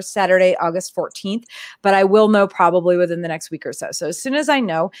 7th or Saturday, August 14th, but I will know probably within the next week or so. So as soon as I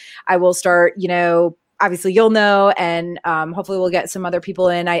know, I will start, obviously you'll know, and hopefully we'll get some other people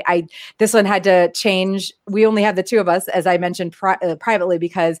in. This one had to change. We only have the two of us, as I mentioned privately,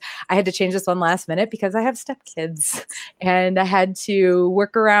 because I had to change this one last minute because I have stepkids and I had to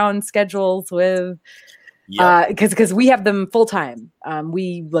work around schedules with, because we have them full time.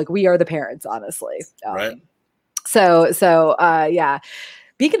 We are the parents, honestly. Right. So yeah.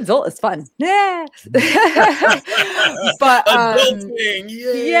 Being an adult is fun. Yeah. But adulting,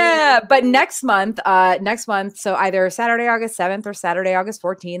 yeah. But next month, so either Saturday, August 7th or Saturday, August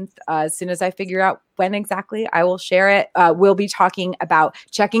 14th, as soon as I figure out when exactly, I will share it. We'll be talking about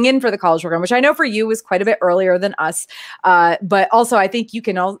checking in for the college program, which I know for you was quite a bit earlier than us. But also I think you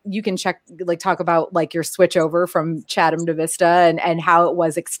can talk about like your switch over from Chatham to Vista and how it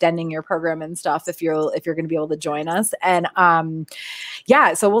was extending your program and stuff if you're going to be able to join us. And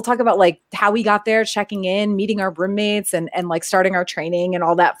so we'll talk about like how we got there, checking in, meeting our roommates, and like starting our training and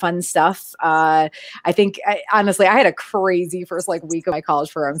all that fun stuff. I think honestly, I had a crazy first like week of my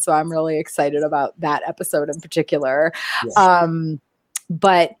college program, so I'm really excited about that episode in particular. Yes.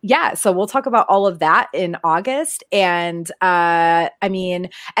 But yeah, so we'll talk about all of that in August. And any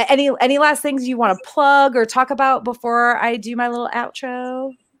last things you want to plug or talk about before I do my little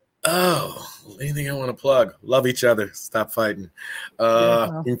outro? Oh, anything I want to plug? Love each other. Stop fighting.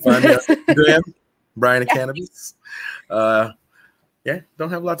 You can find me on Instagram, Brian Cannabis. Don't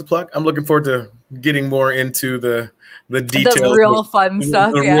have a lot to plug. I'm looking forward to getting more into the details. The real fun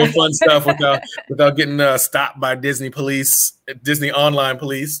stuff. Real fun stuff without getting stopped by Disney online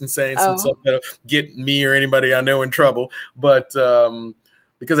police and saying some stuff that'll get me or anybody I know in trouble. But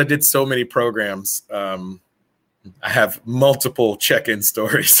because I did so many programs, I have multiple check-in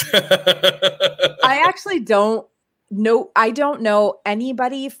stories. I actually don't know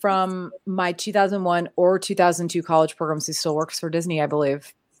anybody from my 2001 or 2002 college programs who still works for Disney, I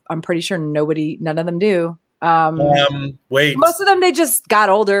believe. I'm pretty sure none of them do. Wait. Most of them, they just got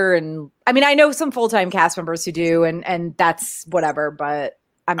older. And I mean, I know some full-time cast members who do, and that's whatever, but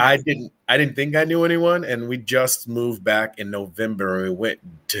I didn't think I knew anyone, and we just moved back in November, and we went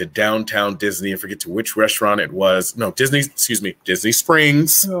to downtown Disney. I forget to which restaurant it was. No, Disney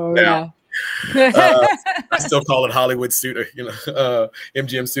Springs. Oh, yeah. I still call it Hollywood Studio,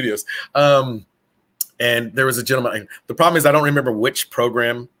 MGM Studios. And there was a gentleman. The problem is I don't remember which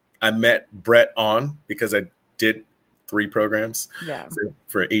program I met Brett on because I did 3 programs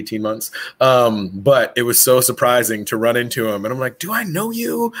for 18 months. But it was so surprising to run into him. And I'm like, do I know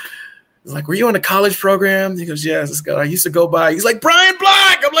you? I'm like, were you on a college program? He goes, yes, let's go. I used to go by. He's like, Brian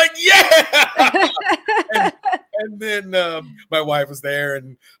Black. I'm like, yeah. and then my wife was there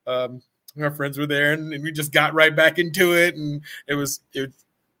and our friends were there and we just got right back into it. And it was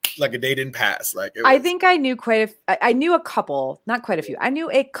like a day didn't pass. I think I knew I knew a couple, not quite a few. I knew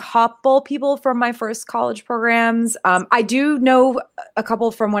a couple people from my first college programs. I do know a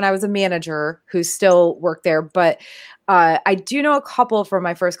couple from when I was a manager who still work there, but I do know a couple from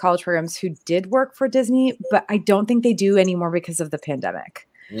my first college programs who did work for Disney, but I don't think they do anymore because of the pandemic.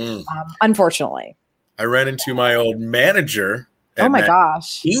 Unfortunately. I ran into my old manager. Oh my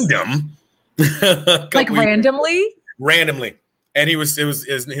gosh. Kingdom. Like randomly? Randomly. And his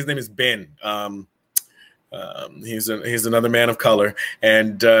name is Ben. He's another man of color,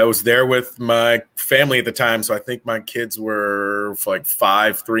 and I was there with my family at the time. So I think my kids were like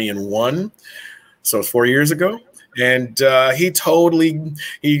 5, 3, and 1. So it was 4 years ago. And he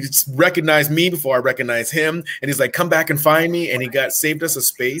recognized me before I recognized him. And he's like, come back and find me. And he saved us a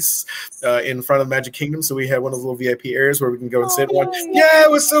space in front of Magic Kingdom. So we had one of those little VIP areas where we can go and sit one. Yeah,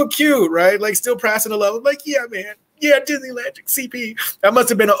 it was so cute, right? Like still passing the level. Like, yeah, man. Yeah, Disneyland, CP. I must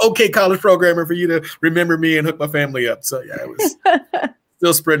have been an okay college programmer for you to remember me and hook my family up. So yeah, it was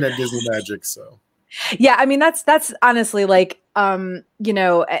still spreading that Disney magic. So yeah, I mean that's honestly like the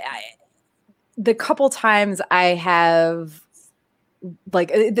couple times I have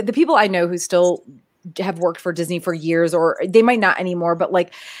like the people I know who still have worked for Disney for years, or they might not anymore, but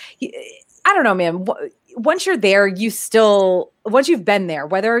like I don't know, man. Once you're there, once you've been there,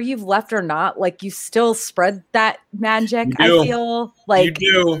 whether you've left or not, like you still spread that magic. I feel like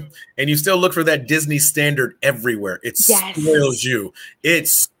you do. And you still look for that Disney standard everywhere. It spoils you. It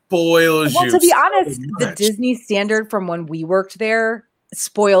spoils you. To be honest, the Disney standard from when we worked there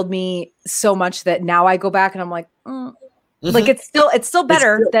spoiled me so much that now I go back and I'm like, Like it's still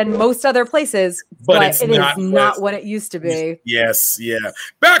better than most other places, but it is not what it used to be. Yes, yeah.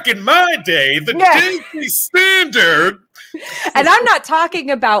 Back in my day, the Daily Standard. And I'm not talking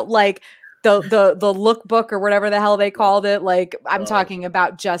about like the lookbook or whatever the hell they called it. Like I'm talking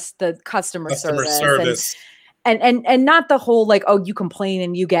about just the customer service. And not the whole like, oh, you complain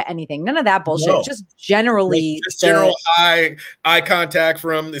and you get anything. None of that bullshit. No. Just generally, just general eye contact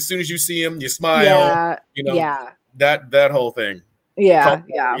from as soon as you see him, you smile. Yeah, you know, that whole thing. Yeah.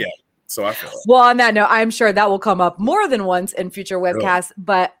 So I feel. Well, on that note, I'm sure that will come up more than once in future webcasts.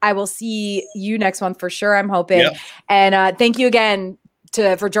 But I will see you next month for sure. I'm hoping. Yep. And thank you again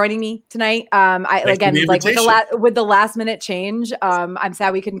for joining me tonight. With the last minute change, I'm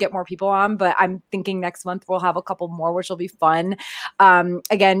sad we couldn't get more people on, but I'm thinking next month we'll have a couple more, which will be fun.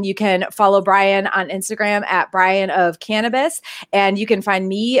 Again, you can follow Brian on Instagram at Brian of Cannabis, and you can find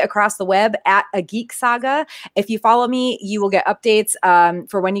me across the web at A Geek Saga. If you follow me, you will get updates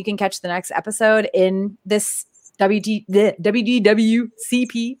for when you can catch the next episode in this WDWCP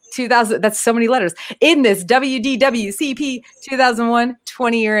 2000. That's so many letters in this WDWCP 2001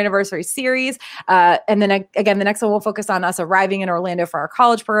 20-year anniversary series. And then again, the next one will focus on us arriving in Orlando for our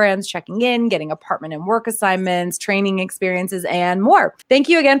college programs, checking in, getting apartment and work assignments, training experiences, and more. Thank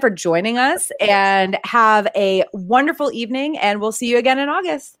you again for joining us, and have a wonderful evening. And we'll see you again in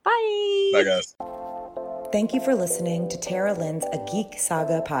August. Bye. Bye, guys. Thank you for listening to Tara Lynn's A Geek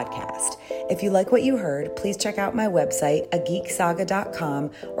Saga podcast. If you like what you heard, please check out my website,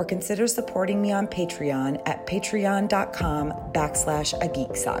 ageeksaga.com, or consider supporting me on Patreon at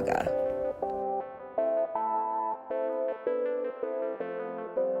patreon.com/ageeksaga.